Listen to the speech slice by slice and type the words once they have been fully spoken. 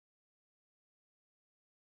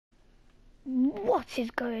What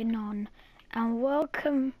is going on? And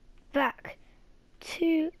welcome back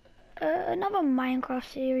to another Minecraft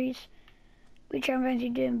series, which I'm going to be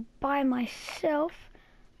doing by myself,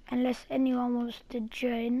 unless anyone wants to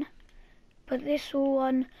join. But this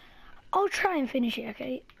one, I'll try and finish it,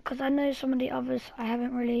 okay? Because I know some of the others I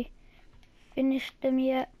haven't really finished them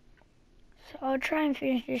yet. So I'll try and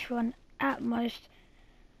finish this one at most.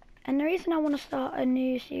 And the reason I want to start a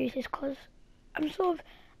new series is because I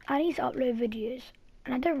need to upload videos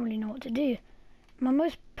and I don't really know what to do. My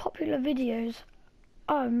most popular videos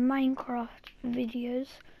are Minecraft videos,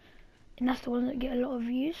 and that's the ones that get a lot of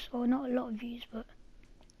views, or not a lot of views, but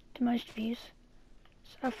the most views.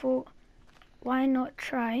 So I thought, why not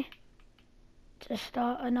try to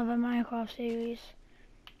start another Minecraft series?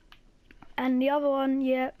 And the other one,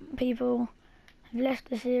 yeah, people have left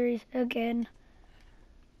the series again,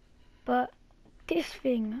 but this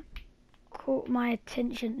thing caught my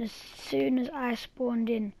attention as soon as I spawned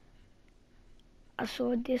in. I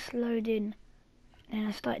saw this load in and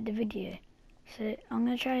I started the video. So I'm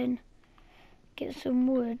gonna try and get some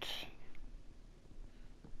wood,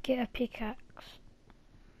 get a pickaxe,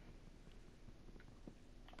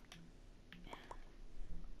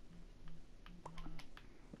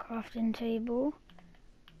 crafting table,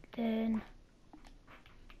 then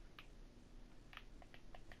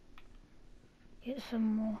get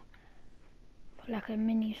some more, like a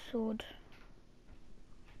mini sword.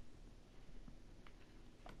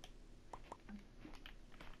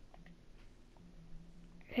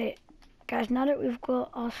 Okay, guys, now that we've got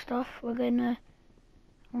our stuff, I'm gonna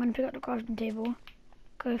pick up the crafting table,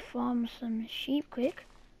 go farm some sheep quick,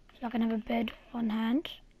 so I can have a bed on hand.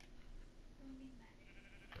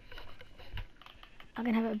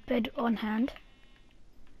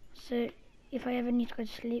 So if I ever need to go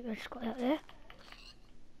to sleep, I just got that there.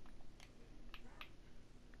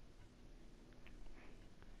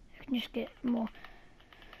 I can just get more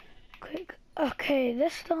quick. Okay,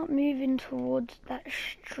 let's start moving towards that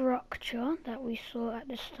structure that we saw at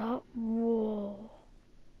the start. Whoa.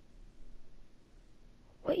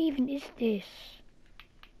 What even is this?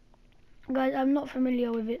 Guys, I'm not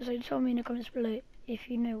familiar with it, so tell me in the comments below if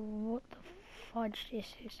you know what the fudge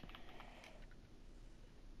this is.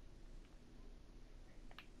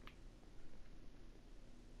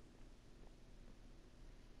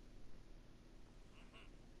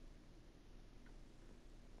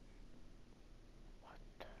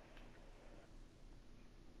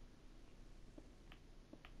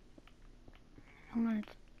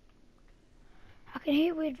 I can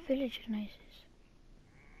hear weird villager noises.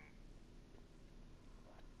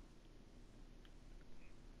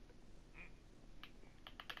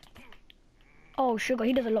 Oh, sugar,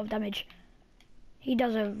 he does a lot of damage. He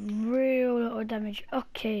does a real lot of damage.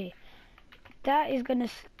 Okay, that is gonna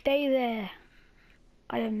stay there.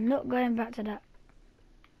 I am not going back to that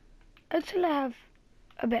until I have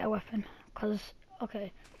a better weapon, because,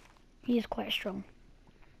 okay, he is quite strong.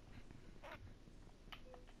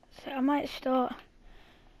 So I might start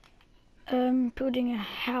building a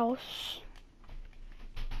house,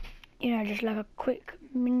 you know, just like a quick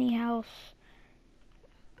mini house.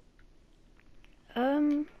 I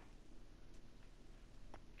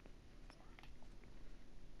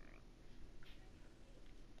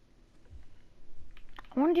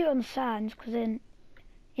want to do it on sand, because then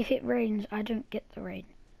if it rains I don't get the rain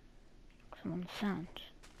because I'm on sand.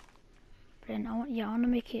 But then I want to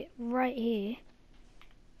make it right here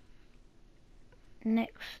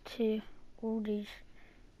next to all these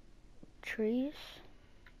trees.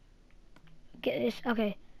 Get this.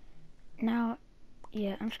 Okay, now,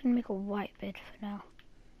 yeah, I'm just gonna make a white bed for now,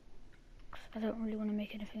 because I don't really want to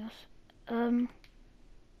make anything else. And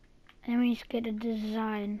then we need to get a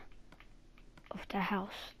design of the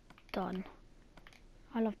house done.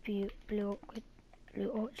 I love blue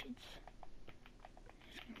orchids.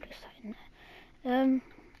 Just gonna place that in there. I'm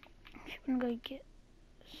just gonna go get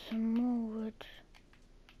some more wood.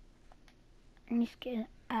 I need to get an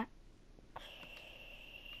axe,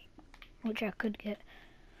 which I could get.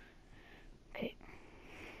 Okay.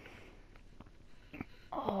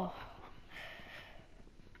 Oh.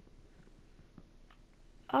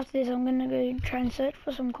 After this, I'm gonna go try and search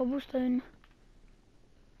for some cobblestone.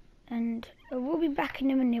 And I will be back in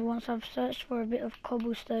a minute once I've searched for a bit of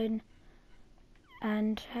cobblestone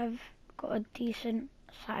and have got a decent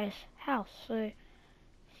sized house. So,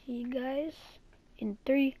 see you guys in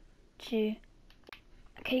 3, 2.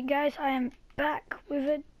 Okay, guys, I am back with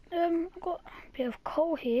a I've got a bit of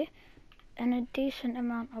coal here and a decent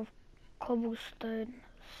amount of cobblestone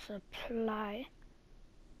supply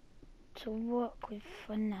to work with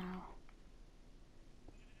for now.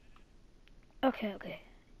 Okay, okay.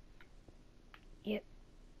 Yep.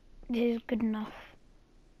 This is good enough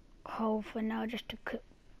coal for now just to cook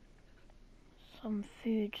some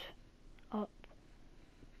food up.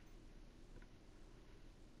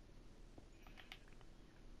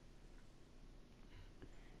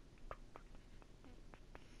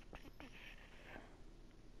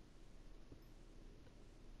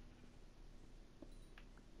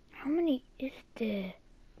 How many is there?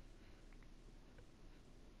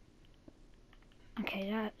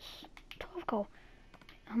 Okay, that's 12 coal.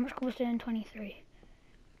 How much coal was there in 23?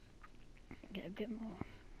 Get a bit more.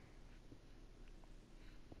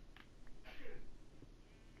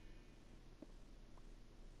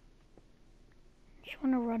 Just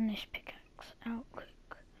want to run this pickaxe out quick.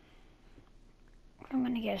 I'm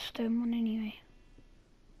gonna get a stone one anyway.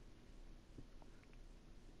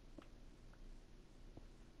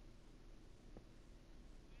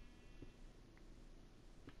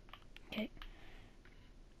 Okay.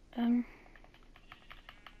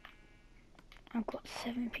 I've got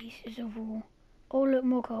 7 pieces of wool. Oh look,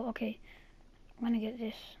 more coal. Okay, I'm gonna get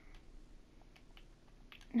this.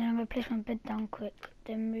 Now I'm gonna place my bed down quick,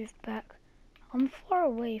 then move back. I'm far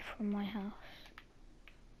away from my house,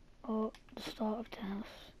 or the start of the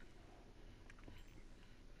house.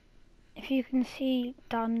 If you can see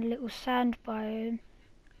down the little sand biome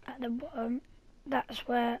at the bottom, that's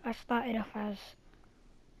where I started off as,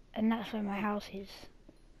 and that's where my house is.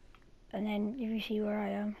 And then if you see where I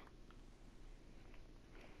am,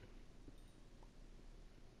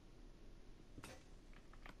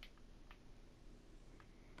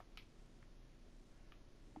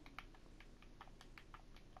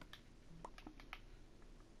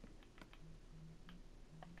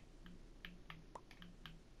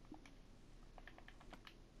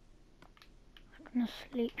 I'm gonna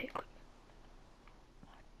sleep here quick.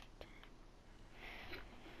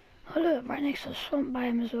 Oh look, right next to the swamp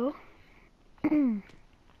biome as well.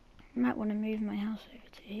 Might want to move my house over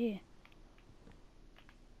to here.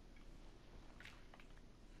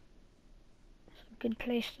 It's a good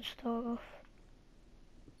place to start off.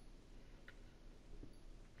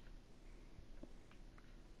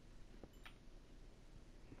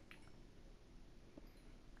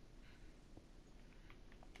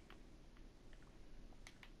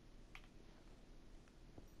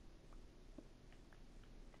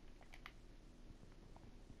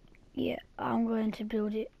 Yeah, I'm going to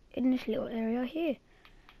build it in this little area here.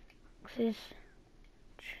 This is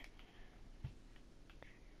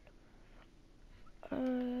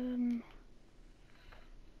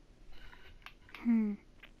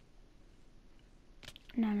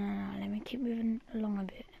no, let me keep moving along a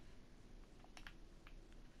bit.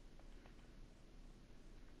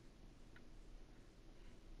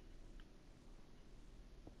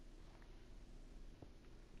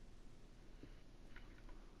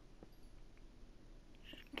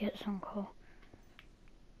 Get some coal.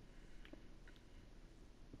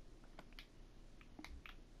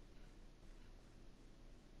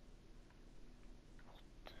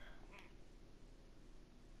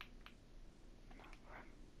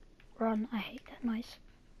 Run, I hate that noise.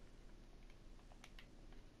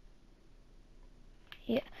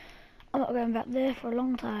 Yeah, I'm not going back there for a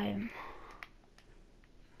long time.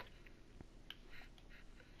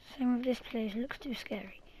 Same with this place, it looks too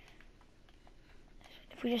scary.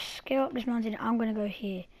 If we just scale up this mountain, I'm going to go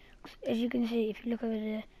here. As you can see, if you look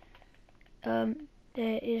over there,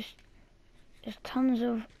 there's tons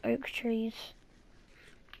of oak trees.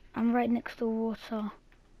 I'm right next to water.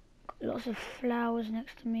 Got lots of flowers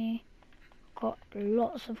next to me. Got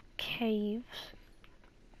lots of caves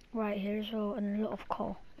right here as well, and a lot of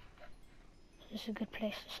coal. So this is a good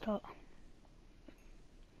place to start.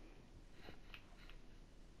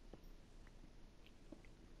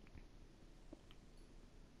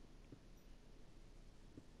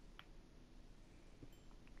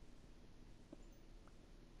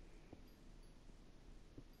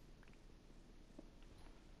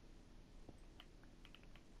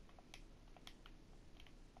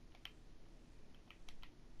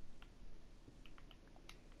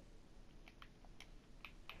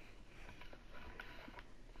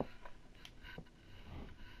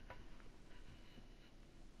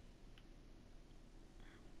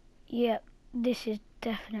 Yep, this is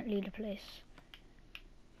definitely the place.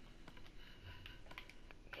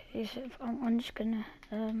 Okay, so I'm just gonna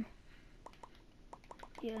yeah,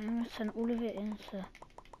 I'm gonna turn all of it into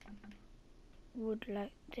wood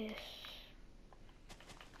like this.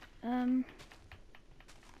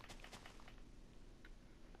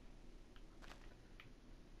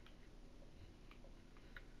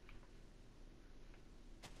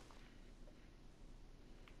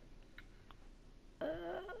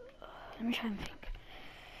 let me try and think.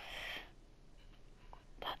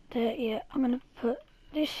 That there, yeah, I'm gonna put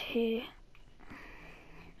this here.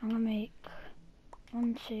 I'm gonna make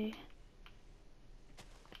 1, 2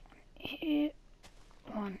 here,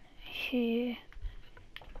 1 here,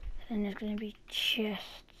 and there's gonna be chests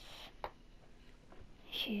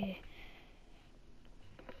here.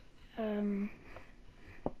 Let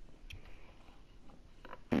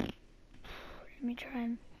me try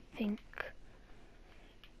and think.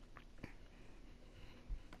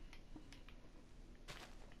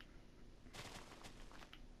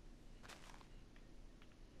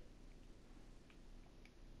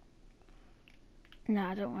 No,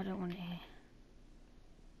 I don't want it here.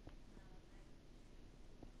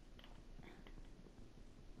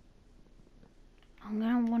 I'm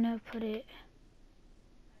gonna wanna put it.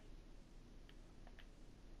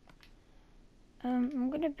 I'm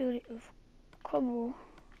gonna build it with cobble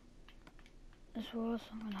as well, so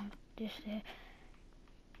I'm gonna have this there.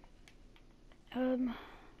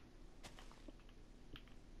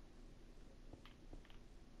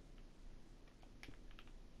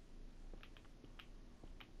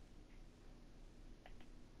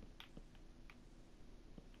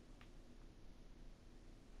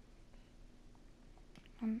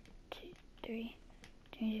 1, 2, 3.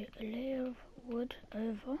 Change a layer of wood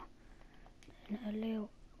over, and a layer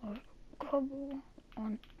of cobble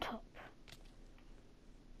on top.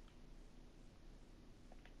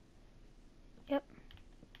 Yep.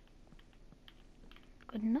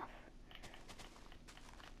 Good enough.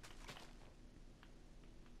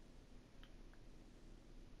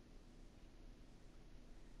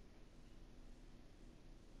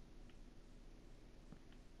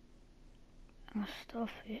 I'm gonna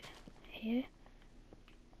stuff it here.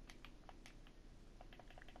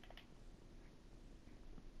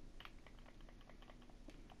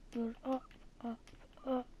 Build up, up,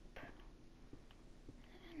 up,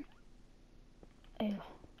 and over.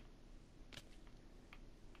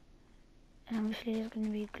 And obviously there's gonna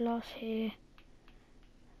be glass here.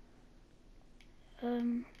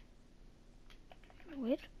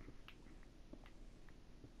 Wait.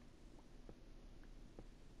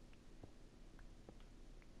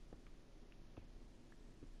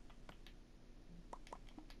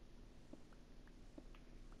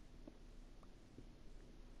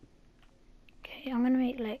 Okay, I'm gonna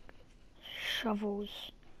make like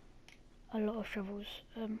shovels, a lot of shovels.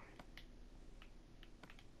 Let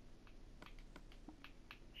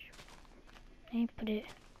me put it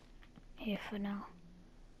here for now.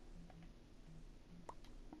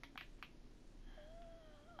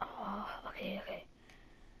 Oh, okay.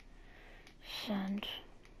 Sand.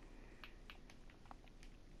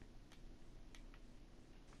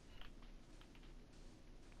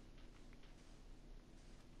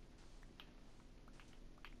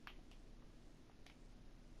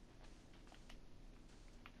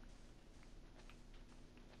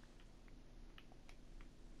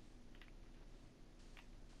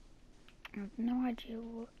 I have no idea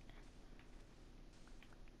what.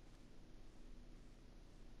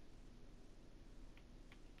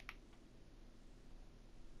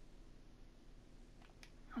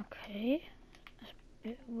 Okay, that's a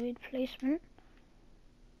bit weird placement.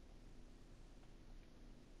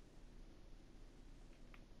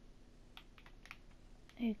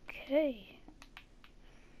 Okay.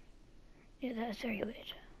 Yeah, that's very weird.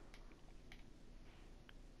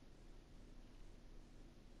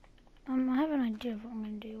 I have an idea of what I'm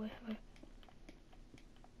gonna do with it.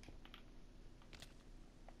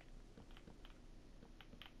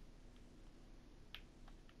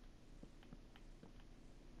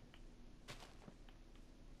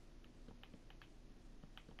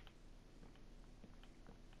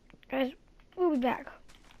 Guys, we'll be back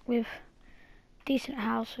with a decent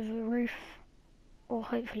house with a roof, or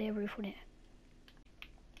hopefully a roof on it.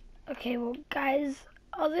 Okay, well guys,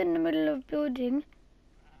 I was in the middle of building,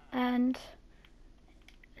 and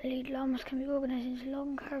lead llamas can be organised into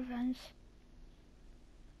long caravans.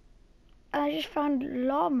 And I just found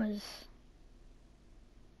llamas.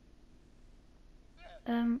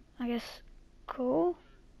 I guess cool.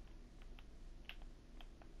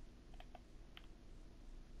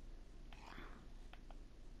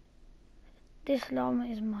 This llama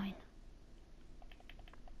is mine.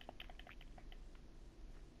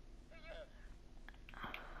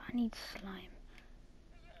 I need slime.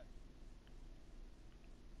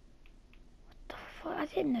 What the fuck? I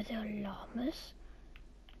didn't know there were llamas.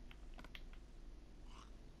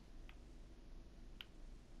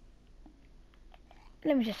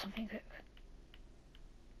 Let me do something quick.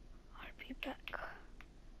 I'll be back.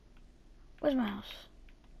 Where's my house?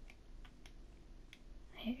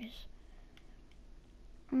 Here it is.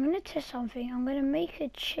 I'm gonna test something. I'm gonna make a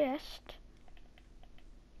chest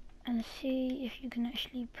and see if you can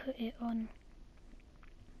actually put it on.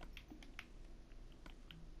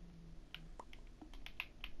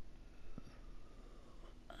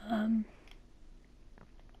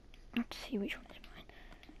 Let's see which one is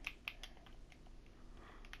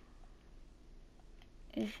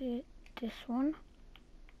mine. Is it this one?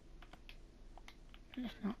 No,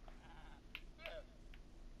 it's not.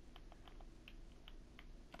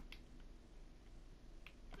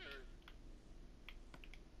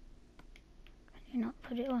 Can you not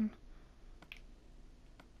put it on?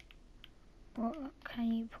 What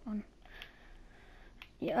can you put on?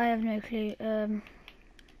 Yeah, I have no clue.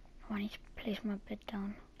 I need to place my bed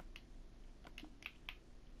down.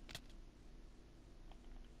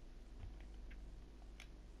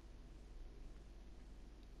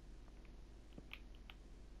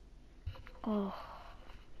 Oh.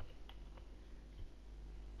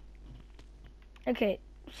 Okay,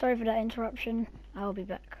 sorry for that interruption. I'll be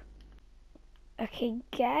back. Okay,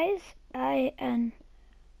 guys, I am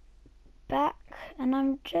back and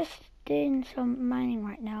I'm just doing some mining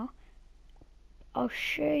right now. I'll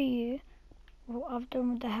show you what I've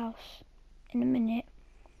done with the house in a minute,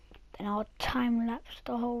 then I'll time lapse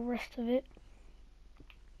the whole rest of it,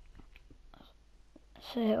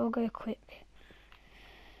 so it'll go quick.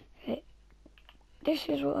 Okay, this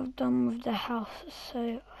is what I've done with the house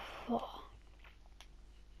so far.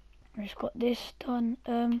 I just got this done.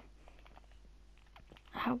 I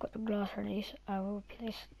have got the glass ready, so I will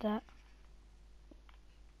place that.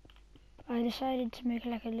 I decided to make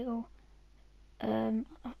like a little I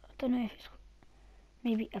don't know if it's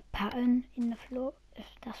maybe a pattern in the floor, if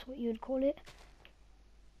that's what you would call it.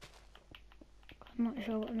 I'm not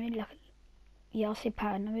sure what I made, like yeah, I'll say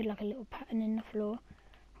pattern. I made like a little pattern in the floor.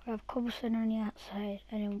 I have cobblestone on the outside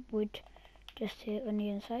and then wood just here on the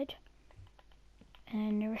inside,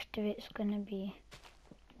 and the rest of it's gonna be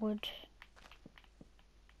wood.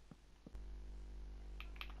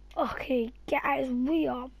 Okay guys, we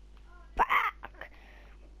are back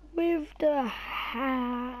with the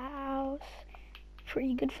house.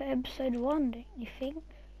 Pretty good for episode 1, don't you think?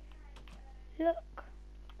 Look,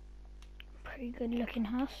 pretty good looking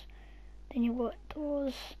house. Then you've got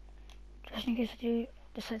doors, just in case I do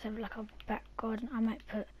decide to have like a back garden. I might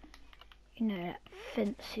put, you know, like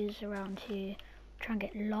fences around here, try and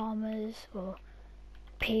get llamas or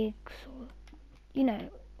pigs or, you know,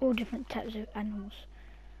 all different types of animals.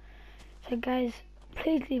 So guys,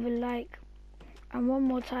 please leave a like, and one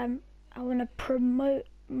more time I want to promote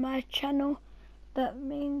my channel that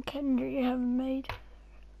me and Kendrick have made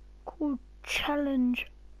called Challenge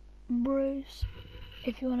Bros.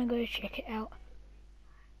 If you want to go check it out,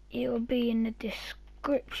 it will be in the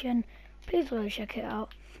description. Please go check it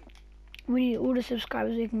out. We need all the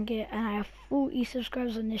subscribers we can get, and I have 40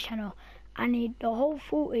 subscribers on this channel. I need the whole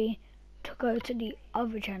 40 to go to the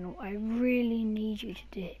other channel. I really need you to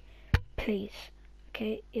do it, please.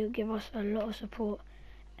 Okay, it will give us a lot of support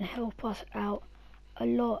and help us out a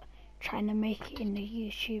lot trying to make it in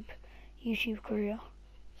the YouTube career.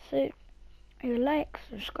 So, you like,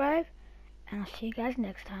 subscribe, and I'll see you guys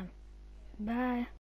next time. Bye.